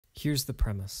Here's the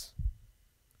premise.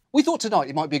 We thought tonight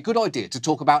it might be a good idea to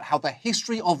talk about how the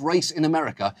history of race in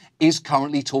America is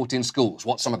currently taught in schools,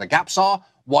 what some of the gaps are,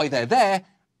 why they're there,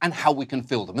 and how we can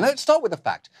fill them. And let's start with the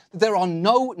fact that there are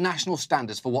no national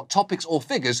standards for what topics or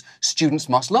figures students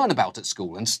must learn about at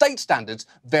school, and state standards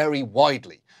vary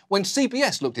widely. When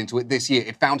CBS looked into it this year,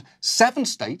 it found 7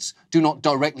 states do not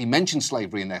directly mention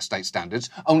slavery in their state standards,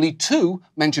 only 2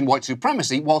 mention white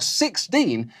supremacy, while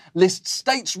 16 list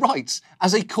states' rights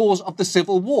as a cause of the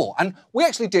Civil War. And we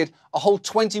actually did a whole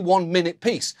 21-minute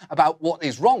piece about what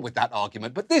is wrong with that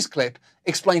argument, but this clip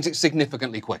explains it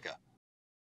significantly quicker.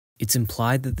 It's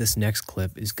implied that this next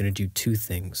clip is going to do 2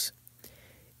 things.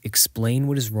 Explain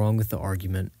what is wrong with the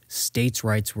argument, states'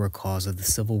 rights were a cause of the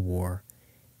Civil War,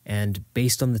 and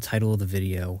based on the title of the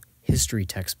video, history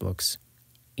textbooks,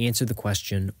 answer the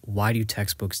question, why do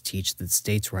textbooks teach that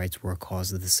states' rights were a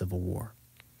cause of the Civil War?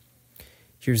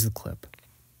 Here's the clip.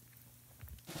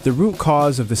 The root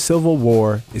cause of the Civil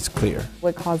War is clear.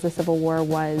 What caused the Civil War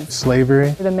was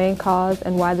slavery. The main cause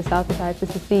and why the South decided to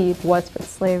secede was for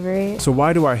slavery. So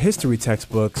why do our history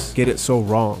textbooks get it so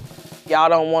wrong? Y'all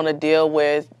don't want to deal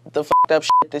with the fucked up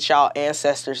shit that y'all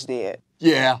ancestors did.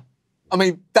 Yeah. I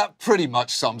mean, that pretty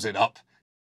much sums it up.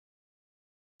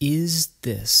 Is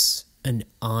this an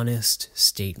honest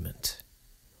statement?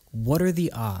 What are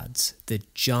the odds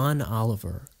that John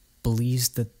Oliver believes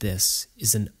that this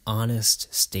is an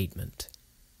honest statement?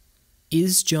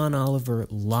 Is John Oliver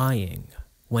lying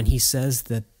when he says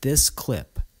that this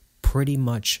clip pretty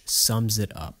much sums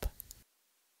it up?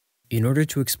 In order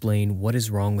to explain what is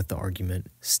wrong with the argument,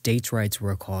 states' rights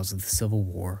were a cause of the Civil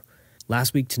War,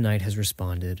 Last Week Tonight has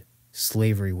responded,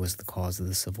 slavery was the cause of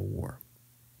the Civil War.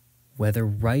 Whether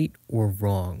right or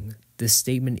wrong, this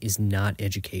statement is not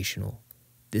educational.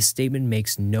 This statement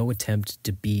makes no attempt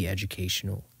to be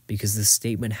educational because this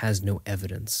statement has no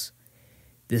evidence.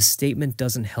 This statement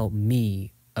doesn't help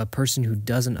me, a person who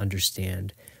doesn't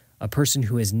understand, a person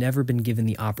who has never been given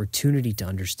the opportunity to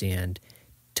understand,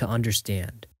 to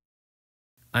understand.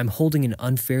 I'm holding an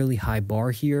unfairly high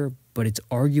bar here, but it's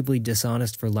arguably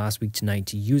dishonest for Last Week Tonight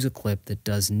to use a clip that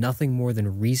does nothing more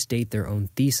than restate their own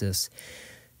thesis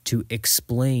to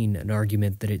explain an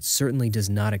argument that it certainly does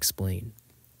not explain.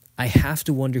 I have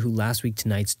to wonder who Last Week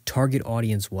Tonight's target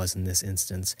audience was in this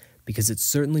instance, because it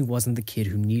certainly wasn't the kid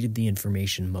who needed the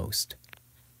information most.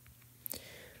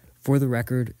 For the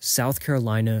record, South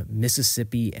Carolina,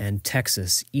 Mississippi, and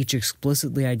Texas each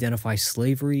explicitly identify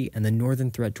slavery and the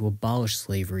Northern threat to abolish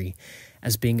slavery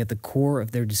as being at the core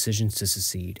of their decisions to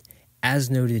secede,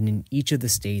 as noted in each of the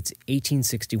states'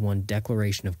 1861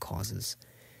 Declaration of Causes.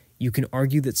 You can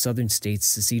argue that Southern states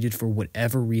seceded for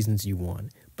whatever reasons you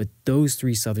want, but those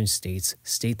 3 Southern states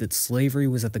state that slavery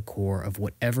was at the core of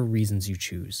whatever reasons you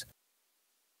choose.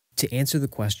 To answer the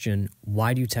question,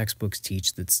 why do textbooks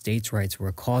teach that states' rights were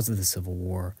a cause of the Civil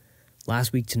War,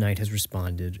 Last Week Tonight has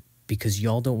responded, because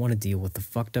y'all don't want to deal with the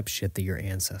fucked up shit that your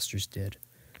ancestors did.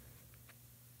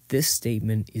 This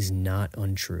statement is not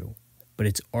untrue, but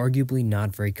it's arguably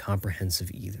not very comprehensive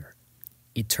either.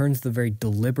 It turns the very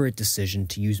deliberate decision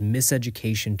to use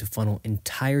miseducation to funnel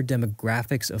entire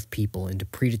demographics of people into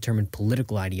predetermined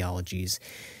political ideologies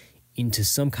into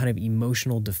some kind of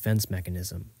emotional defense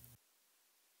mechanism.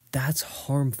 That's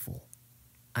harmful.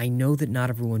 I know that not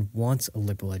everyone wants a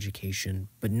liberal education,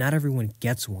 but not everyone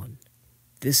gets one.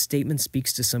 This statement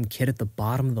speaks to some kid at the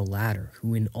bottom of the ladder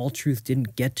who in all truth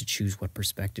didn't get to choose what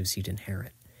perspectives he'd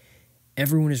inherit.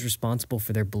 Everyone is responsible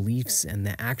for their beliefs and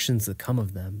the actions that come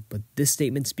of them, but this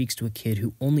statement speaks to a kid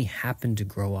who only happened to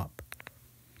grow up.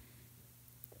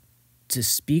 To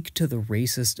speak to the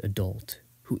racist adult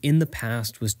who in the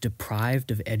past was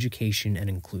deprived of education and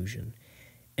inclusion,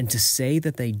 and to say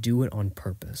that they do it on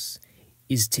purpose,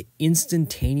 is to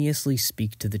instantaneously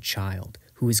speak to the child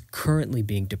who is currently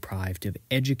being deprived of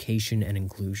education and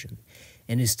inclusion,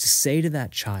 and is to say to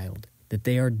that child that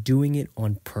they are doing it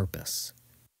on purpose.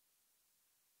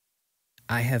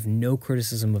 I have no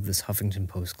criticism of this Huffington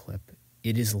Post clip.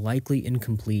 It is likely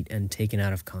incomplete and taken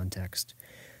out of context.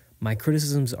 My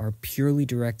criticisms are purely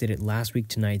directed at Last Week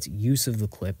Tonight's use of the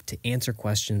clip to answer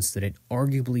questions that it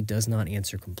arguably does not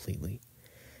answer completely.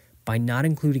 By not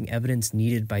including evidence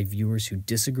needed by viewers who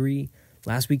disagree,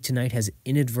 Last Week Tonight has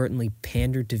inadvertently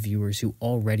pandered to viewers who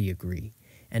already agree,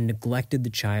 and neglected the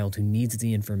child who needs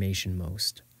the information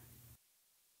most.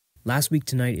 Last Week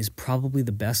Tonight is probably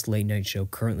the best late-night show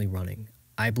currently running.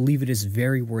 I believe it is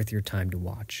very worth your time to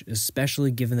watch, especially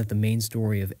given that the main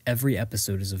story of every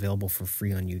episode is available for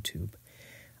free on YouTube.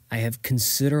 I have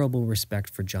considerable respect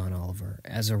for John Oliver,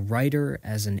 as a writer,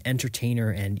 as an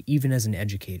entertainer, and even as an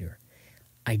educator.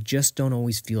 I just don't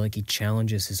always feel like he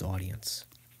challenges his audience.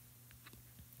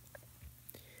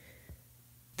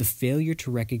 The failure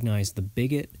to recognize the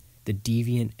bigot, the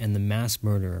deviant, and the mass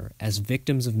murderer as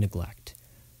victims of neglect.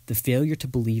 The failure to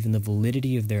believe in the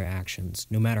validity of their actions,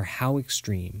 no matter how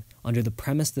extreme, under the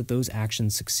premise that those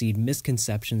actions succeed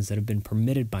misconceptions that have been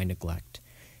permitted by neglect,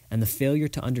 and the failure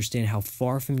to understand how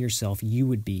far from yourself you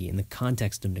would be in the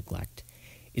context of neglect,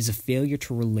 is a failure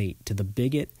to relate to the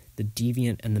bigot, the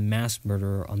deviant, and the mass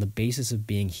murderer on the basis of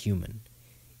being human.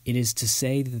 It is to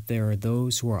say that there are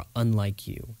those who are unlike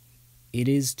you. It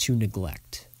is to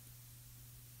neglect.